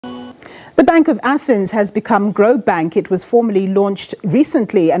The Bank of Athens has become GroBank. It was formally launched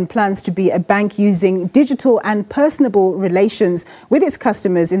recently and plans to be a bank using digital and personable relations with its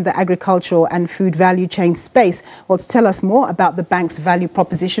customers in the agricultural and food value chain space. Well, to tell us more about the bank's value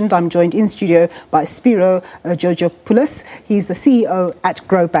proposition, I'm joined in studio by Spiro Georgopoulos. He's the CEO at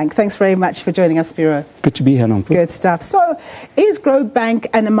GroBank. Thanks very much for joining us, Spiro. Good to be here, Nampu. Good stuff. So, is GroBank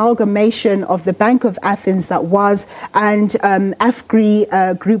an amalgamation of the Bank of Athens that was and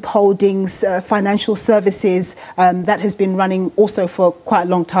AFGRI Group Holdings financial services that has been running also for quite a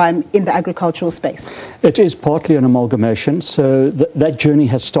long time in the agricultural space? It is partly an amalgamation, so that journey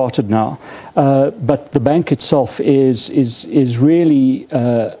has started now. But the bank itself is really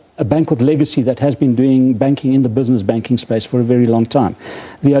a bank with legacy that has been doing banking in the business banking space for a very long time.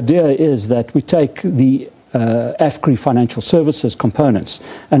 The idea is that we take the AFGRI financial services components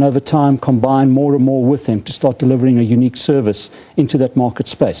and over time combine more and more with them to start delivering a unique service into that market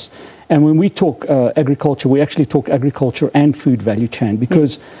space. And when we talk agriculture, we actually talk agriculture and food value chain,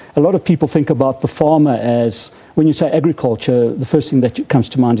 because a lot of people think about the farmer as, when you say agriculture, the first thing that comes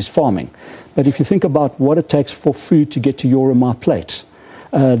to mind is farming. But if you think about what it takes for food to get to your or my plate,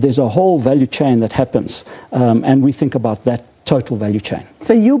 there's a whole value chain that happens, and we think about that total value chain.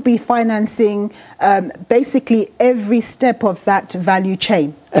 So you'll be financing basically every step of that value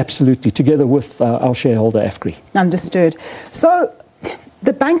chain? Absolutely, together with our shareholder AFGRI. Understood. So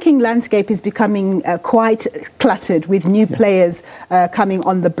the banking landscape is becoming quite cluttered with new players coming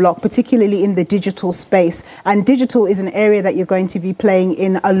on the block, particularly in the digital space. And digital is an area that you're going to be playing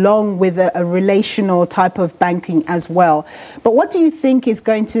in along with a relational type of banking as well. But what do you think is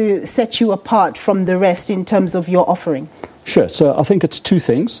going to set you apart from the rest in terms of your offering? Sure. So I think it's two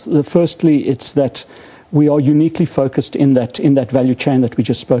things. Firstly, it's that we are uniquely focused in that value chain that we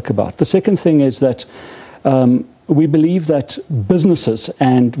just spoke about. The second thing is that we believe that businesses,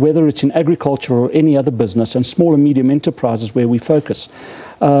 and whether it's in agriculture or any other business, and small and medium enterprises where we focus,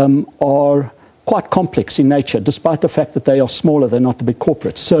 are quite complex in nature, despite the fact that they are smaller, they're not the big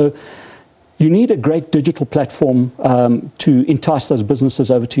corporates. So you need a great digital platform to entice those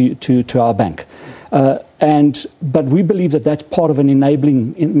businesses over to our bank. But we believe that that's part of an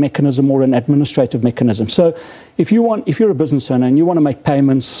enabling mechanism or an administrative mechanism. So if you're a business owner and you want to make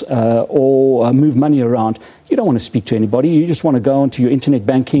payments or move money around, you don't want to speak to anybody. You just want to go onto your internet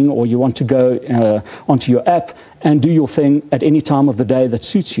banking, or you want to go onto your app and do your thing at any time of the day that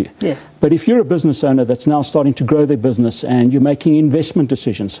suits you. Yes. But if you're a business owner that's now starting to grow their business and you're making investment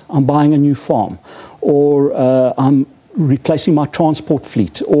decisions, I'm buying a new farm, or I'm replacing my transport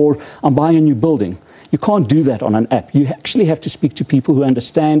fleet, or I'm buying a new building, you can't do that on an app. You actually have to speak to people who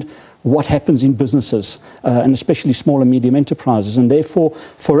understand what happens in businesses, and especially small and medium enterprises. And therefore,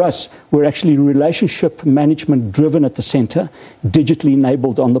 for us, we're actually relationship management driven at the center, digitally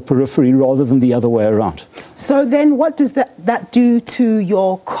enabled on the periphery rather than the other way around. So then what does that do to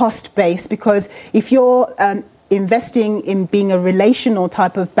your cost base? Because if you're investing in being a relational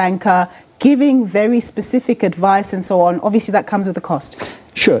type of banker, giving very specific advice and so on, obviously that comes with a cost.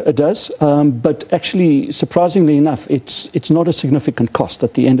 Sure, it does, but actually, surprisingly enough, it's not a significant cost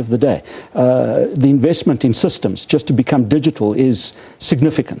at the end of the day. The investment in systems just to become digital is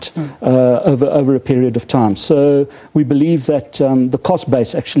significant over a period of time. So we believe that the cost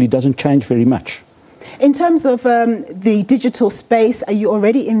base actually doesn't change very much. In terms of the digital space, are you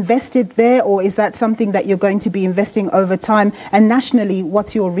already invested there, or is that something that you're going to be investing over time? And nationally,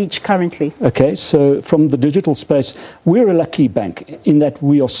 what's your reach currently? Okay, so from the digital space, we're a lucky bank in that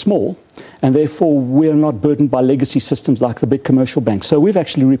we are small, and therefore we are not burdened by legacy systems like the big commercial banks. So we've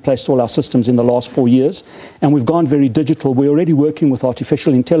actually replaced all our systems in the last 4 years, and we've gone very digital. We're already working with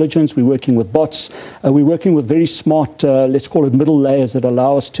artificial intelligence, we're working with bots, we're working with very smart, let's call it middle layers that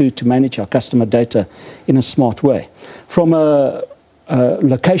allow us to manage our customer data in a smart way. From a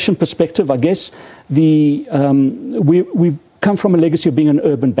location perspective, I guess, we've come from a legacy of being an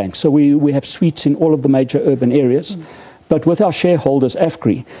urban bank. So we have suites in all of the major urban areas. But with our shareholders,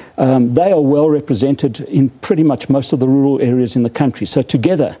 AFGRI, they are well represented in pretty much most of the rural areas in the country. So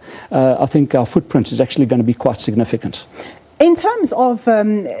together, I think our footprint is actually going to be quite significant. In terms of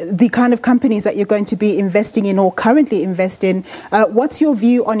the kind of companies that you're going to be investing in or currently invest in, what's your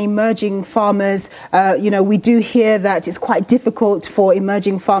view on emerging farmers? We do hear that it's quite difficult for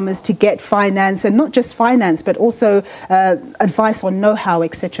emerging farmers to get finance, and not just finance, but also advice on know-how,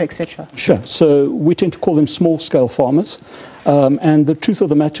 etc., etc. Sure. So we tend to call them small-scale farmers. And the truth of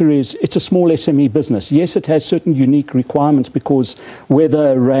the matter is it's a small SME business. Yes, it has certain unique requirements because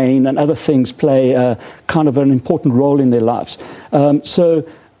weather, rain and other things play kind of an important role in their lives. So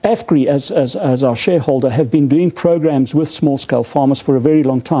AFGRI, as our shareholder, have been doing programs with small-scale farmers for a very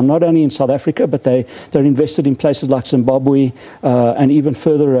long time, not only in South Africa, but they're invested in places like Zimbabwe and even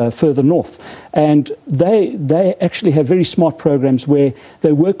further north. And they actually have very smart programs where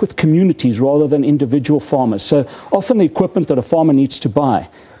they work with communities rather than individual farmers. So often the equipment that a farmer needs to buy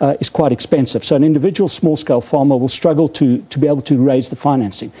is quite expensive. So an individual small-scale farmer will struggle to be able to raise the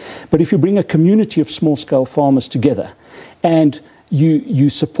financing. But if you bring a community of small-scale farmers together and you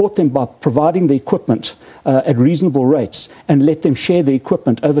support them by providing the equipment at reasonable rates and let them share the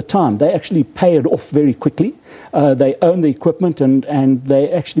equipment over time, they actually pay it off very quickly. They own the equipment and they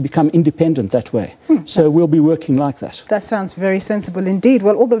actually become independent that way. So we'll be working like that. That sounds very sensible indeed.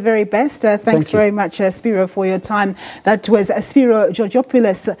 Well, all the very best. Thanks very much, Spiro, for your time. That was Spiro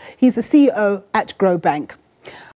Georgopoulos. He's the CEO at GroBank.